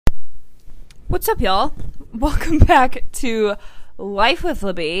What's up, y'all? Welcome back to Life with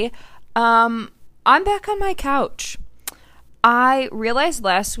Libby. I'm back on my couch. I realized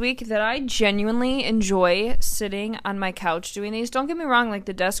last week that I genuinely enjoy sitting on my couch doing these. Don't get me wrong, like,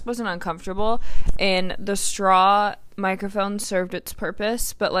 the desk wasn't uncomfortable and the straw microphone served its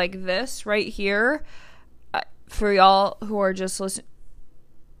purpose, but like this right here, for y'all who are just listening,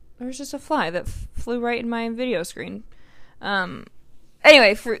 there's just a fly that flew right in my video screen.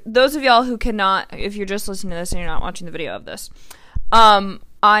 Anyway, for those of y'all who cannot, if you're just listening to this and you're not watching the video of this,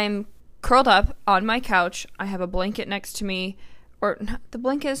 I'm curled up on my couch. I have a blanket next to me, or the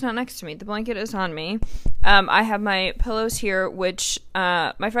blanket is not next to me. The blanket is on me. I have my pillows here, which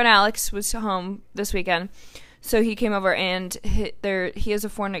my friend Alex was home this weekend, so he came over and he is a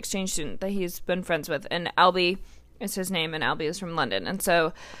foreign exchange student that he's been friends with, and Albie is his name, and Albie is from London. And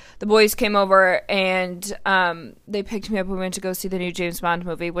so the boys came over and they picked me up. We went to go see the new James Bond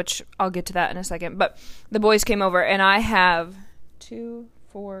movie, which I'll get to that in a second. But the boys came over, and I have 2,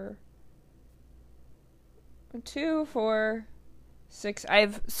 4, 6. I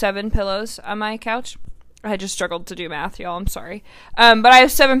have 7 pillows on my couch. I just struggled to do math, y'all. I'm sorry. But I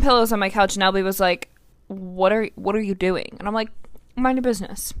have 7 pillows on my couch, and Albie was like, what are you doing? And I'm like, mind your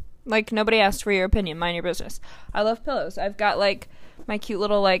business. Like, nobody asked for your opinion. Mind your business. I love pillows. I've got, like, my cute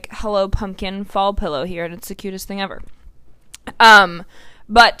little, like, Hello Pumpkin fall pillow here, and it's the cutest thing ever.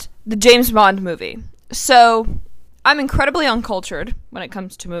 But the James Bond movie. So, I'm incredibly uncultured when it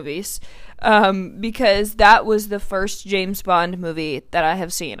comes to movies, because that was the first James Bond movie that I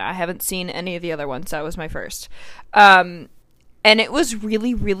have seen. I haven't seen any of the other ones. That was my first. And it was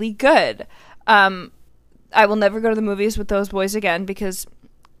really, really good. I will never go to the movies with those boys again, because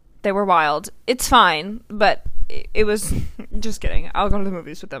they were wild. It's fine, but it was... Just kidding. I'll go to the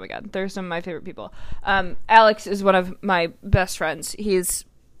movies with them again. They're some of my favorite people. Alex is one of my best friends. He's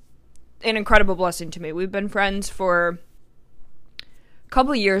an incredible blessing to me. We've been friends for a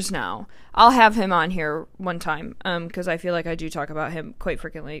couple of years now. I'll have him on here one time, because I feel like I do talk about him quite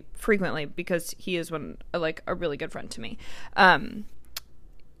frequently, because he is a really good friend to me.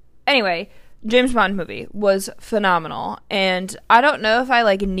 Anyway, James Bond movie was phenomenal, and I don't know if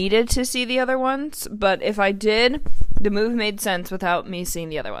I needed to see the other ones, but if I did, the movie made sense without me seeing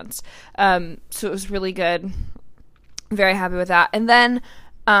the other ones. So it was really good. Very happy with that. And then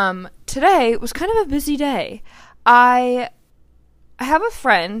today was kind of a busy day. I have a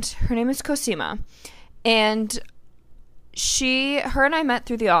friend, her name is Cosima, and her and I met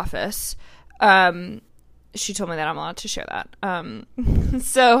through the office. She told me that I'm allowed to share that.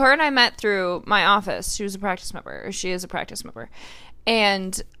 So her and I met through my office. She is a practice member.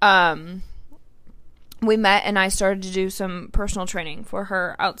 And we met, and I started to do some personal training for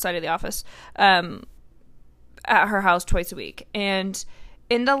her outside of the office at her house twice a week. And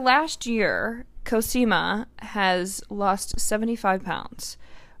in the last year, Cosima has lost 75 pounds,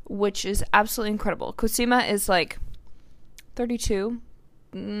 which is absolutely incredible. Cosima is 32,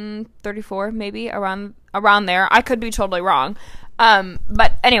 34, maybe, around there. I could be totally wrong.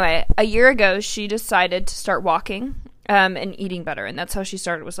 But anyway, a year ago, she decided to start walking and eating better, and that's how she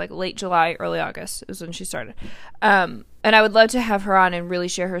started. It was late July, early August is when she started. And I would love to have her on and really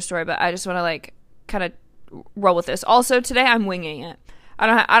share her story, but I just want to kind of roll with this. Also, today I'm winging it.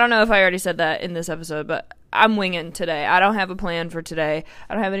 I don't know if I already said that in this episode, but I'm winging today. I don't have a plan for today.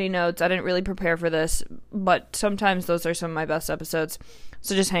 I don't have any notes. I didn't really prepare for this, but sometimes those are some of my best episodes.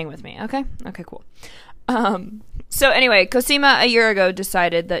 So just hang with me, okay? Okay, cool. So anyway, Cosima a year ago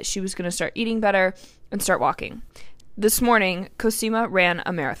decided that she was going to start eating better and start walking. This morning, Cosima ran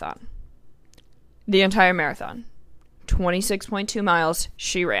a marathon. The entire marathon. 26.2 miles,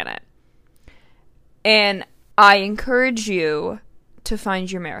 she ran it. And I encourage you to find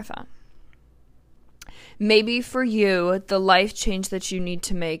your marathon. Maybe for you, the life change that you need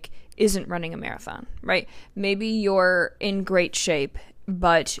to make isn't running a marathon, right? Maybe you're in great shape,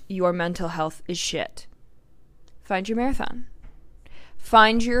 but your mental health is shit. Find your marathon.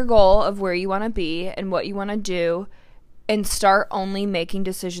 Find your goal of where you want to be and what you want to do, and start only making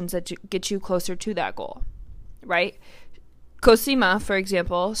decisions that get you closer to that goal, right? Cosima, for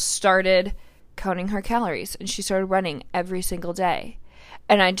example, started counting her calories, and she started running every single day.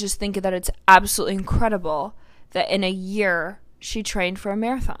 And I just think that it's absolutely incredible that in a year she trained for a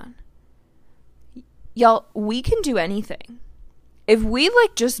marathon. Y'all, we can do anything. If we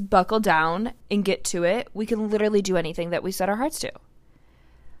just buckle down and get to it, we can literally do anything that we set our hearts to.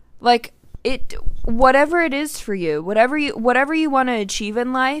 Whatever it is for you, whatever you want to achieve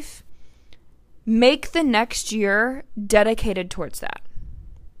in life, make the next year dedicated towards that.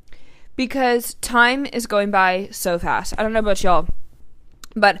 Because time is going by so fast. I don't know about y'all,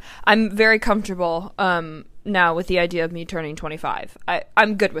 But I'm very comfortable now with the idea of me turning 25.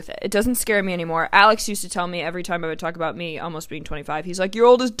 I'm good with it. It doesn't scare me anymore. Alex used to tell me every time I would talk about me almost being 25, he's like, "You're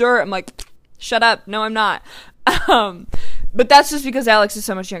old as dirt." I'm like, "Shut up. No, I'm not." But that's just because Alex is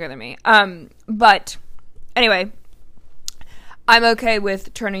so much younger than me. But anyway, I'm okay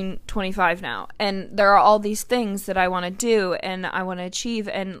with turning 25 now. And there are all these things that I want to do and I want to achieve.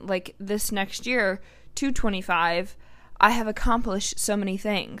 And like this next year to 25, I have accomplished so many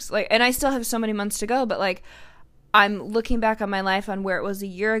things. Like, and I still have so many months to go, but like, I'm looking back on my life on where it was a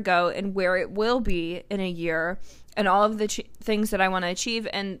year ago and where it will be in a year and all of the things that I want to achieve.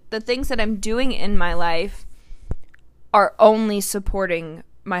 And the things that I'm doing in my life are only supporting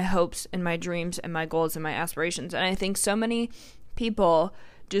my hopes and my dreams and my goals and my aspirations. And I think so many people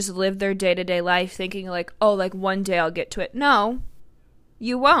just live their day-to-day life thinking like, oh, like one day I'll get to it. No,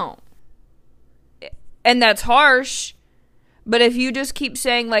 you won't. And that's harsh. But if you just keep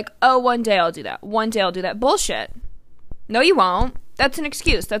saying like, oh, one day I'll do that. One day I'll do that. Bullshit. No, you won't. That's an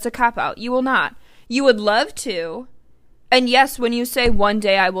excuse. That's a cop-out. You will not. You would love to. And yes, when you say one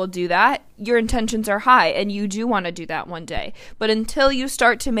day I will do that, your intentions are high and you do want to do that one day. But until you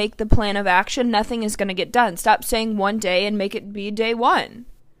start to make the plan of action, nothing is going to get done. Stop saying one day and make it be day one.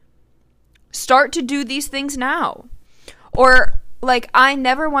 Start to do these things now. Or like, I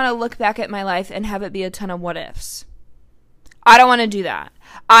never want to look back at my life and have it be a ton of what ifs. I don't want to do that.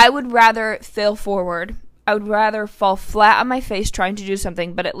 I would rather fail forward. I would rather fall flat on my face trying to do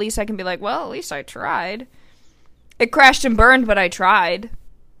something, but at least I can be like, well, at least I tried. It crashed and burned, but I tried.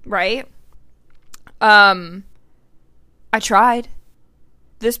 Right? I tried.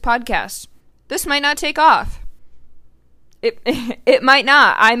 This podcast. This might not take off. It might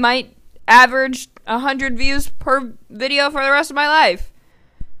not. I might average 100 views per video for the rest of my life.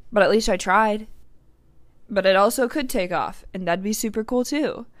 But at least I tried. But it also could take off, and that'd be super cool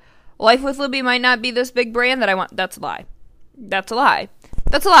too. Life with Libby might not be this big brand that I want. That's a lie. That's a lie.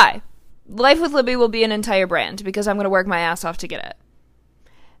 That's a lie. Life with Libby will be an entire brand because I'm going to work my ass off to get it.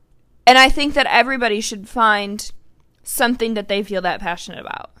 And I think that everybody should find something that they feel that passionate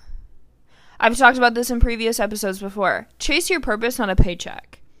about. I've talked about this in previous episodes before. Chase your purpose, not a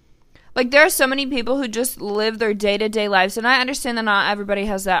paycheck. Like, there are so many people who just live their day-to-day lives, and I understand that not everybody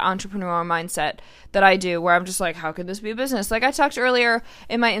has that entrepreneurial mindset that I do, where I'm just like, how could this be a business? Like, I talked earlier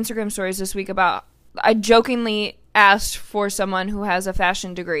in my Instagram stories this week about, I jokingly asked for someone who has a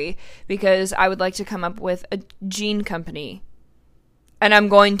fashion degree because I would like to come up with a jean company, and I'm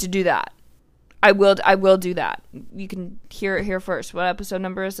going to do that. I will do that. You can hear it here first. What episode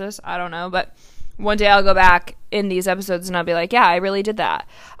number is this? I don't know, but one day I'll go back in these episodes and I'll be like, yeah, I really did that.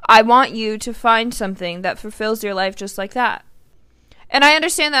 I want you to find something that fulfills your life just like that. And I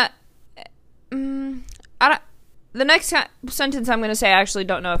understand that. The next sentence I'm going to say, I actually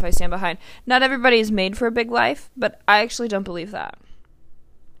don't know if I stand behind. Not everybody is made for a big life, but I actually don't believe that.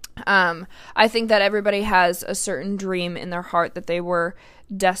 I think that everybody has a certain dream in their heart that they were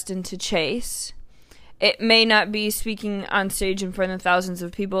destined to chase. It may not be speaking on stage in front of thousands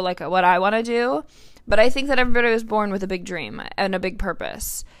of people like what I want to do, but I think that everybody was born with a big dream and a big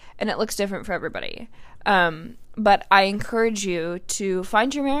purpose, and it looks different for everybody. But I encourage you to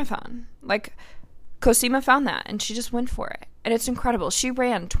find your marathon. Like, Cosima found that, and she just went for it, and it's incredible. She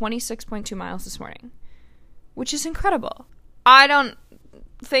ran 26.2 miles this morning, which is incredible. I don't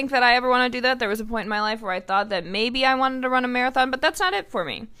think that I ever want to do that. There was a point in my life where I thought that maybe I wanted to run a marathon, but that's not it for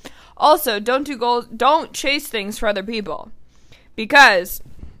me. Also, don't chase things for other people. Because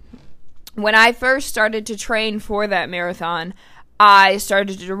when I first started to train for that marathon, I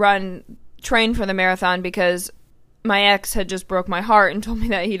started to train for the marathon because my ex had just broke my heart and told me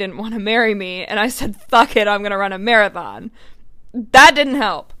that he didn't want to marry me. And I said, fuck it, I'm going to run a marathon. That didn't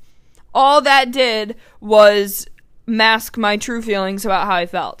help. All that did was mask my true feelings about how I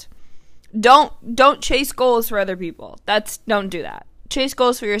felt. Don't chase goals for other people. Don't do that. Chase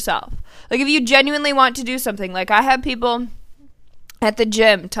goals for yourself. Like, if you genuinely want to do something, like I have people at the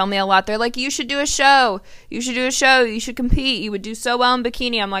gym tell me a lot. They're like, you should do a show. You should do a show. You should compete. You would do so well in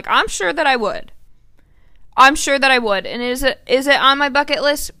bikini. I'm like, I'm sure that I would. I'm sure that I would. And is it on my bucket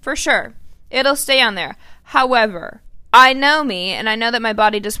list? For sure. It'll stay on there. However, I know me, and I know that my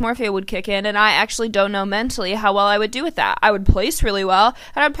body dysmorphia would kick in, and I actually don't know mentally how well I would do with that. I would place really well,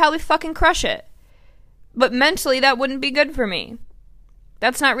 and I'd probably fucking crush it. But mentally, that wouldn't be good for me.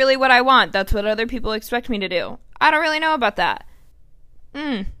 That's not really what I want. That's what other people expect me to do. I don't really know about that.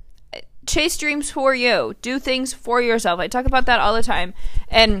 Chase dreams for you. Do things for yourself. I talk about that all the time.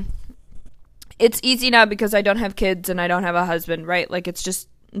 And it's easy now because I don't have kids and I don't have a husband, right? Like, it's just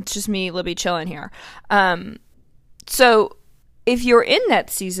me, Libby, chilling here. So if you're in that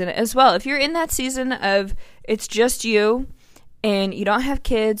season as well, if you're in that season of it's just you and you don't have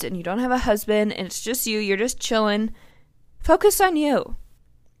kids and you don't have a husband and it's just you, you're just chilling, focus on you.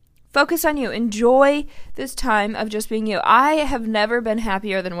 Focus on you. Enjoy this time of just being you. I have never been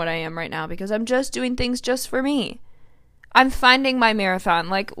happier than what I am right now because I'm just doing things just for me. I'm finding my marathon.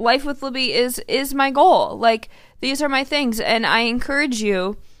 Like, Life with Libby is my goal. Like, these are my things, and I encourage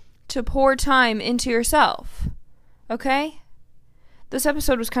you to pour time into yourself. Okay? This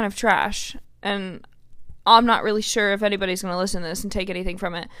episode was kind of trash, and I'm not really sure if anybody's going to listen to this and take anything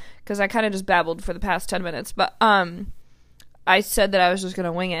from it, because I kind of just babbled for the past 10 minutes, but I said that I was just going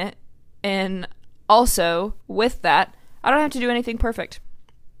to wing it, and also, with that, I don't have to do anything perfect.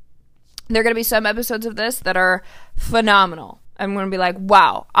 There are going to be some episodes of this that are phenomenal. I'm going to be like,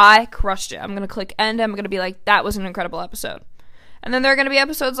 wow, I crushed it. I'm going to click end. I'm going to be like, that was an incredible episode. And then there are going to be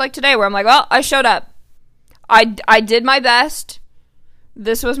episodes like today where I'm like, well, I showed up. I did my best.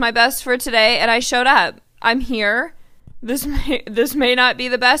 This was my best for today, and I showed up. I'm here. This may not be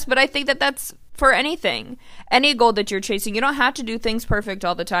the best, but I think that that's for anything. Any goal that you're chasing, you don't have to do things perfect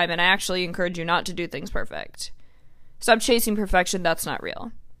all the time, and I actually encourage you not to do things perfect. Stop chasing perfection. That's not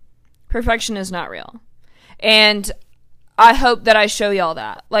real. Perfection is not real. And I hope that I show y'all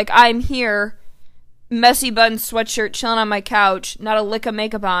that. Like, I'm here, messy button sweatshirt, chilling on my couch, not a lick of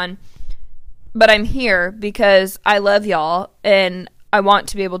makeup on, but I'm here because I love y'all, and I want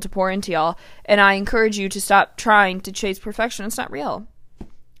to be able to pour into y'all, and I encourage you to stop trying to chase perfection. It's not real.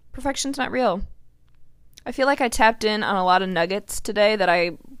 Perfection's not real. I feel like I tapped in on a lot of nuggets today that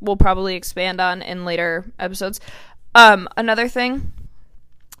I will probably expand on in later episodes. Another thing,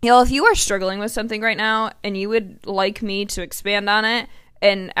 y'all, if you are struggling with something right now and you would like me to expand on it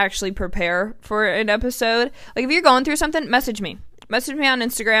and actually prepare for an episode, like if you're going through something, message me. Message me on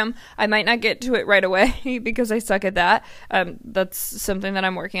Instagram. I might not get to it right away because I suck at that. That's something that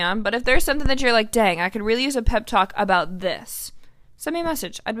I'm working on. But if there's something that you're like, dang, I could really use a pep talk about this, send me a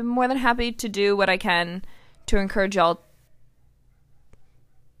message. I'd be more than happy to do what I can to encourage y'all.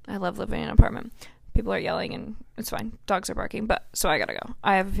 I love living in an apartment. People are yelling and it's fine. Dogs are barking, but so I gotta go.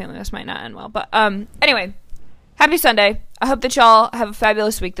 I have a feeling this might not end well. But anyway, happy Sunday. I hope that y'all have a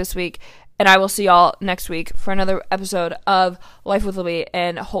fabulous week this week, and I will see y'all next week for another episode of Life with Libby,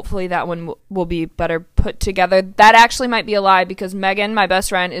 and hopefully that one will be better put together. That actually might be a lie because Megan, my best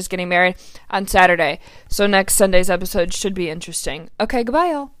friend, is getting married on Saturday, so next Sunday's episode should be interesting. Okay,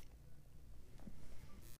 goodbye, y'all.